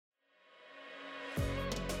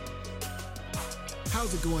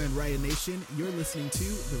How's it going, Raya Nation? You're listening to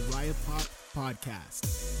the Raya Pop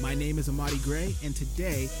Podcast. My name is Amadi Gray, and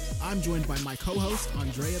today I'm joined by my co-host,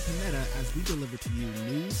 Andrea Pineda, as we deliver to you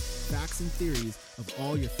news, facts, and theories of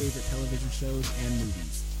all your favorite television shows and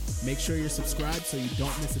movies. Make sure you're subscribed so you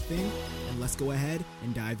don't miss a thing, and let's go ahead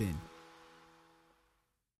and dive in.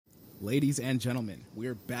 Ladies and gentlemen,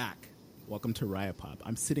 we're back. Welcome to Raya Pop.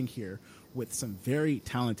 I'm sitting here with some very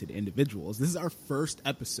talented individuals. This is our first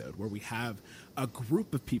episode where we have a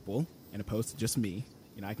group of people, and opposed to just me.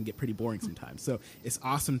 You know, I can get pretty boring sometimes. So it's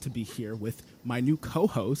awesome to be here with my new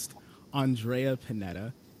co-host, Andrea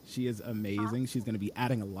Pineda. She is amazing. She's going to be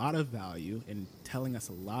adding a lot of value and telling us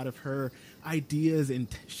a lot of her ideas and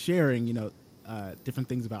sharing, different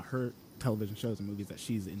things about her television shows and movies that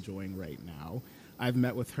she's enjoying right now. I've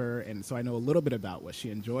met with her, and so I know a little bit about what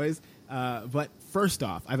she enjoys. But first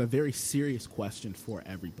off, I have a very serious question for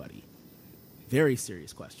everybody. Very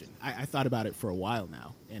serious question. I thought about it for a while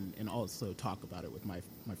now, and also talk about it with my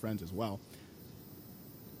friends as well.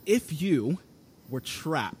 If you were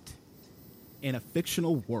trapped in a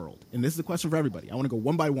fictional world, and this is a question for everybody. I want to go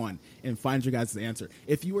one by one and find your guys' answer.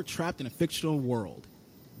 If you were trapped in a fictional world,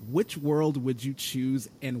 which world would you choose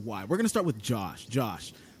and why? We're going to start with Josh.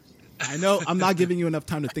 Josh, I know I'm not giving you enough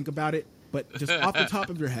time to think about it, but just off the top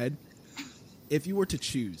of your head, if you were to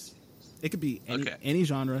choose, it could be any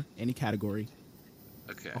genre, any category,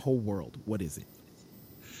 a whole world. What is it?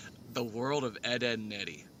 The world of Ed, Edd n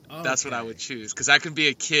Eddy. That's what I would choose, because I can be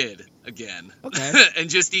a kid again and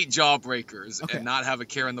just eat jawbreakers and not have a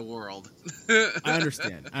care in the world. I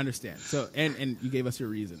understand. So, and you gave us your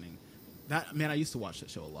reasoning. That, man, I used to watch that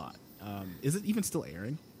show a lot. Is it even still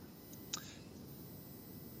airing?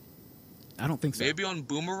 I don't think so. Maybe on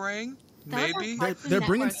Boomerang? Maybe? They're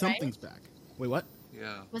bringing some things back. Wait, what?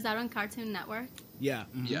 Yeah. Was that on Cartoon Network? Yeah.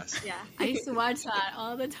 Mm-hmm. Yes. Yeah. I used to watch that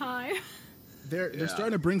all the time. They're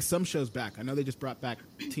starting to bring some shows back. I know they just brought back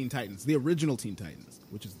Teen Titans, the original Teen Titans,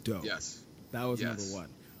 which is dope. Yes. That was number one.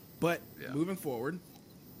 But moving forward,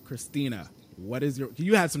 Christina, what is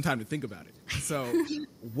you had some time to think about it. So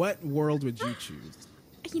what world would you choose?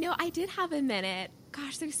 I did have a minute.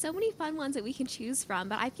 Gosh, there's so many fun ones that we can choose from,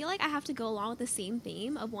 but I feel like I have to go along with the same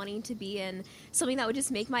theme of wanting to be in something that would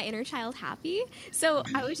just make my inner child happy. So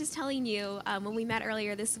I was just telling you when we met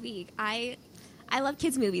earlier this week, I love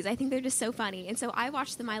kids' movies. I think they're just so funny. And so I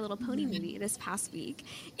watched the My Little Pony movie this past week,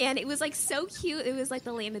 and it was like so cute. It was like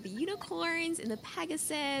the land of the unicorns and the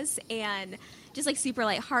Pegasus, and just like super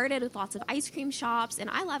lighthearted with lots of ice cream shops. And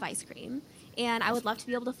I love ice cream, and I would love to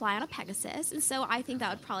be able to fly on a Pegasus. And so I think that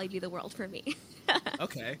would probably be the world for me.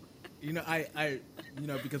 Okay. I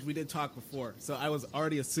because we did talk before, so I was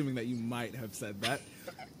already assuming that you might have said that.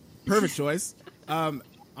 Perfect choice.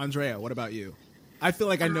 Andrea, what about you? I feel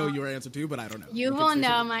like I know your answer too, but I don't know. You will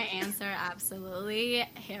know my answer, absolutely.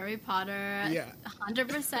 Harry Potter,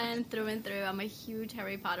 100% through and through. I'm a huge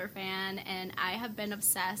Harry Potter fan, and I have been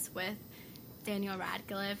obsessed with Daniel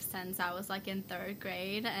Radcliffe since I was like in 3rd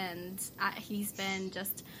grade, and he's been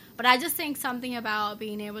just... But I just think something about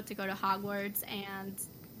being able to go to Hogwarts and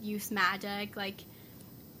use magic, like,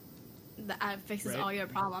 that fixes all your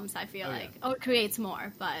problems, I feel like. Oh, it creates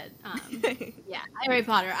more, but Harry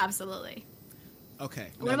Potter, absolutely. Okay.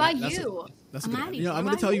 What about you? That's a good one. I'm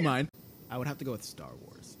going to tell you mine. I would have to go with Star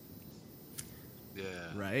Wars. Yeah.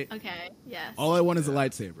 Right? Okay, yes. All I want is a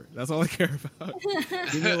lightsaber. That's all I care about.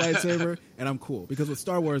 Give me a lightsaber, and I'm cool. Because with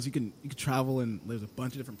Star Wars, you can travel, and there's a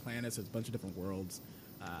bunch of different planets. There's a bunch of different worlds.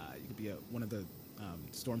 You could be one of the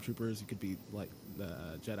stormtroopers. You could be like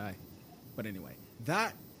the Jedi. But anyway,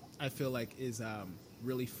 that I feel like is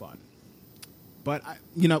really fun. But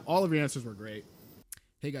all of your answers were great.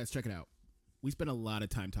 Hey guys, check it out. We spend a lot of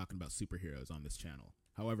time talking about superheroes on this channel.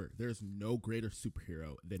 However, there's no greater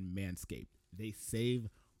superhero than Manscaped. They save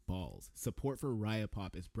balls. Support for Raya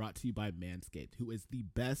Pop is brought to you by Manscaped, who is the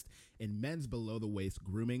best in men's below-the-waist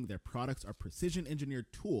grooming. Their products are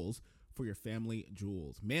precision-engineered tools for your family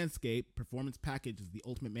jewels. Manscaped Performance Package is the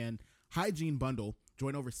ultimate man hygiene bundle.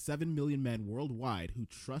 Join over 7 million men worldwide who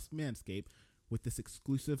trust Manscaped with this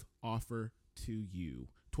exclusive offer to you.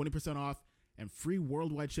 20% off and free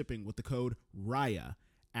worldwide shipping with the code RAYA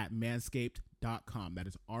at manscaped.com. That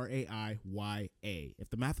is RAIYA. If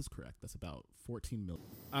the math is correct, that's about 14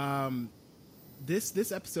 million.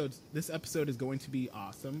 This episode is going to be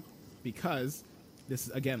awesome because this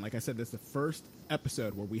is, again, like I said, this is the first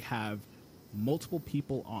episode where we have multiple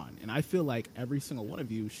people on, and I feel like every single one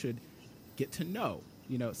of you should get to know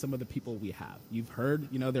some of the people we have. You've heard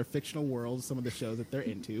their fictional worlds, some of the shows that they're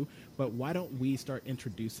into, but why don't we start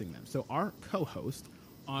introducing them? So our co-host,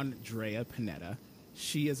 Andrea Pineda,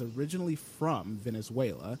 She is originally from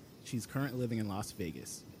Venezuela. She's currently living in Las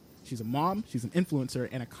Vegas. She's a mom, she's an influencer,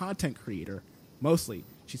 and a content creator. Mostly,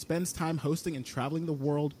 she spends time hosting and traveling the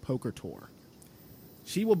world poker tour.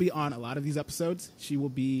 She will be on a lot of these episodes. She will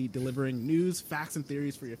be delivering news, facts, and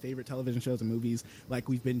theories for your favorite television shows and movies like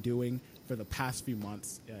we've been doing for the past few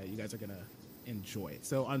months. You guys are going to enjoy it.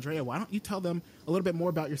 So, Andrea, why don't you tell them a little bit more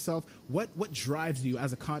about yourself? What drives you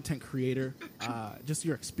as a content creator? Just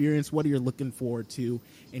your experience. What are you looking forward to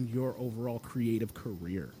in your overall creative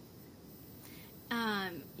career?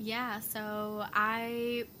 So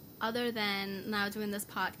other than now doing this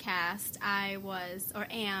podcast, I was or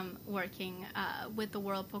am working with the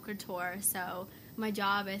World Poker Tour. So my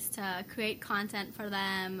job is to create content for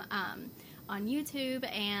them on YouTube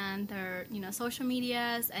and their social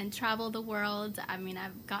medias and travel the world. I mean,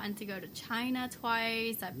 I've gotten to go to China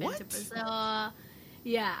twice. I've been to Brazil.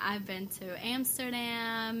 Yeah, I've been to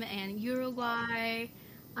Amsterdam and Uruguay.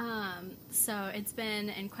 So it's been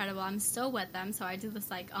incredible. I'm still with them, so I do this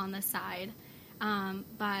on the side.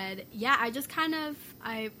 But yeah, I just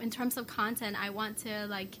in terms of content, I want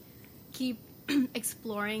to keep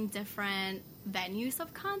exploring different venues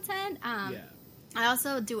of content. I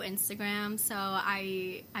also do Instagram, so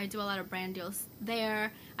I do a lot of brand deals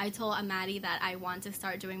there. I told Amadi that I want to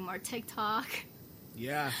start doing more TikTok.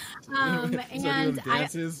 Yeah. And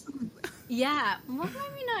dances. Yeah. Well,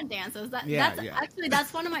 maybe not dances. Actually,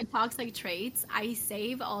 that's one of my toxic traits. I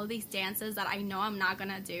save all these dances that I know I'm not going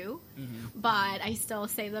to do, but I still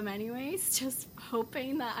save them anyways, just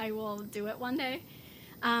hoping that I will do it one day.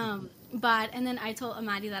 And then I told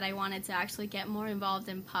Amadi that I wanted to actually get more involved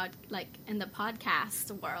in in the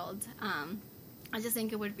podcast world. I just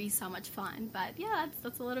think it would be so much fun. But yeah,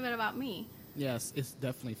 that's a little bit about me. Yes, it's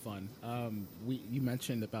definitely fun. You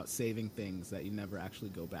mentioned about saving things that you never actually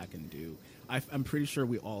go back and do. I'm pretty sure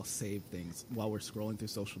we all save things while we're scrolling through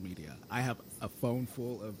social media. I have a phone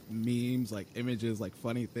full of memes, images,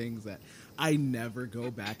 funny things that I never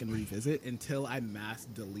go back and revisit until I mass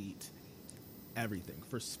delete everything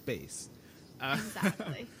for space.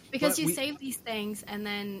 Exactly. Because you save these things and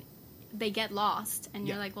then they get lost, and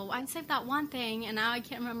you're like, well, I saved that one thing, and now I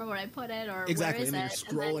can't remember where I put it, or exactly. Where is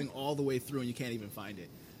and then you're scrolling all the way through, and you can't even find it.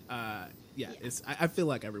 I feel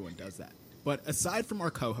like everyone does that. But aside from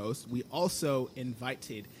our co-hosts, we also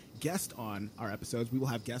invited guests on our episodes. We will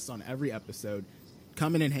have guests on every episode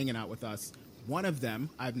coming and hanging out with us. One of them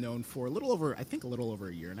I've known for a little over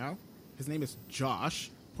a year now. His name is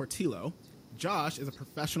Josh Portillo. Josh is a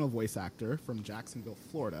professional voice actor from Jacksonville,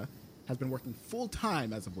 Florida. Has been working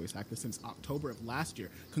full-time as a voice actor since October of last year.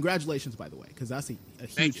 Congratulations, by the way, because that's a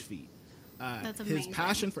huge feat. That's amazing. His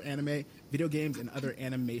passion for anime, video games, and other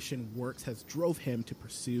animation works has drove him to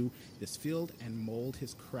pursue this field and mold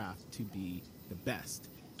his craft to be the best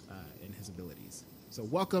in his abilities. So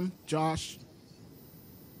welcome, Josh.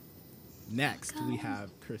 Next, we have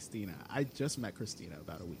Christina. I just met Christina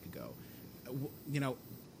about a week ago.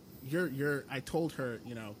 I told her,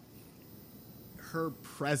 her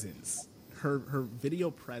presence, her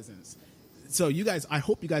video presence. So you guys, I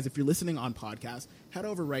hope you guys, if you're listening on podcast, head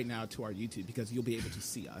over right now to our YouTube because you'll be able to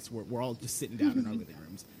see us. We're all just sitting down in our living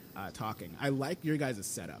rooms talking. I like your guys'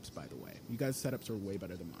 setups, by the way. You guys' setups are way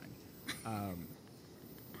better than mine.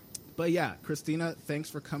 But yeah, Christina, thanks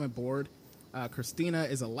for coming aboard. Christina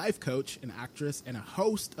is a life coach, an actress, and a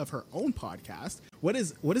host of her own podcast. What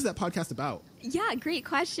is that podcast about? Yeah, great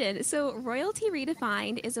question. So Royalty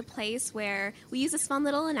Redefined is a place where we use this fun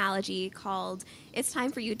little analogy called it's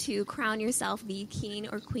time for you to crown yourself the king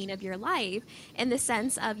or queen of your life, in the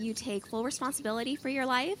sense of you take full responsibility for your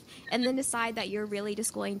life and then decide that you're really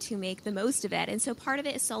just going to make the most of it. And so part of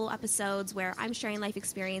it is solo episodes where I'm sharing life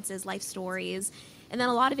experiences, life stories. And then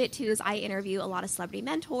a lot of it, too, is I interview a lot of celebrity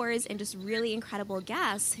mentors and just really incredible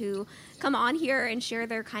guests who come on here and share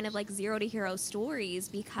their kind of zero to hero stories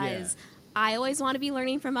because I always want to be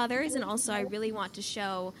learning from others. And also I really want to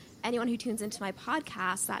show anyone who tunes into my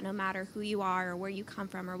podcast that no matter who you are or where you come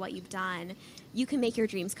from or what you've done, you can make your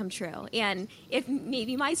dreams come true. And if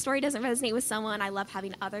maybe my story doesn't resonate with someone, I love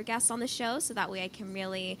having other guests on the show so that way I can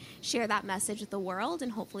really share that message with the world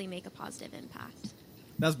and hopefully make a positive impact.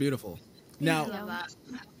 That's beautiful. Now,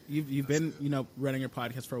 you've been, running your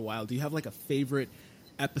podcast for a while. Do you have a favorite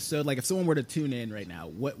episode? If someone were to tune in right now,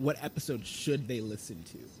 what episode should they listen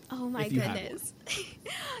to? Oh my goodness.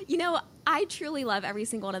 I truly love every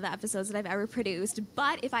single one of the episodes that I've ever produced,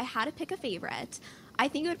 but if I had to pick a favorite, I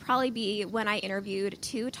think it would probably be when I interviewed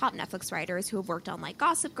two top Netflix writers who have worked on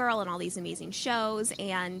Gossip Girl and all these amazing shows,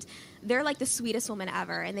 and they're the sweetest women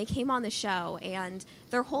ever. And they came on the show, and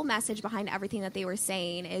their whole message behind everything that they were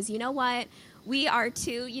saying is, you know what, we are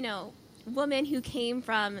two, woman who came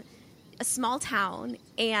from a small town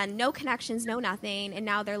and no connections, no nothing, and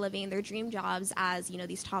now they're living their dream jobs as, you know,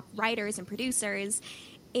 these top writers and producers.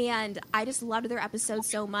 And I just loved their episodes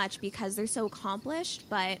so much because they're so accomplished,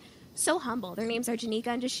 but so humble. Their names are Janika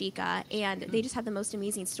and Jashika, and they just have the most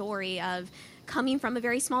amazing story of coming from a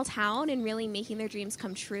very small town and really making their dreams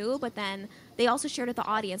come true. But then they also shared with the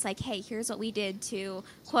audience, like, hey, here's what we did to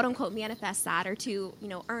quote unquote manifest that, or to, you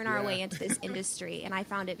know, earn our way into this industry. And I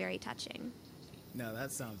found it very touching. No,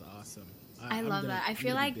 that sounds awesome. I love that. I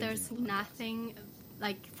feel like there's nothing,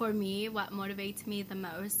 like, for me, what motivates me the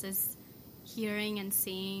most is hearing and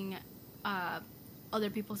seeing other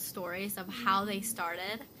people's stories of how they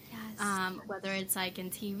started. Yes. Whether it's like in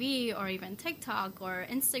TV or even TikTok or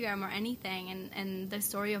Instagram or anything, and the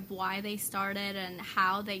story of why they started and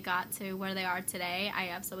how they got to where they are today. I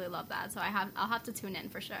absolutely love that. So I'll have to tune in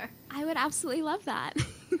for sure. I would absolutely love that.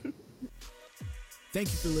 Thank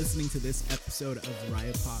you for listening to this episode of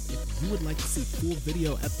Riot Pop. If you would like to see cool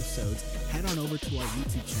video episodes, head on over to our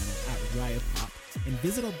YouTube channel at Riot Pop and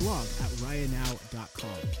visit our blog at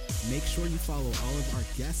riotnow.com. Make sure you follow all of our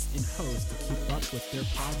guests and hosts to keep up with their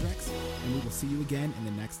projects, and we will see you again in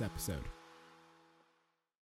the next episode.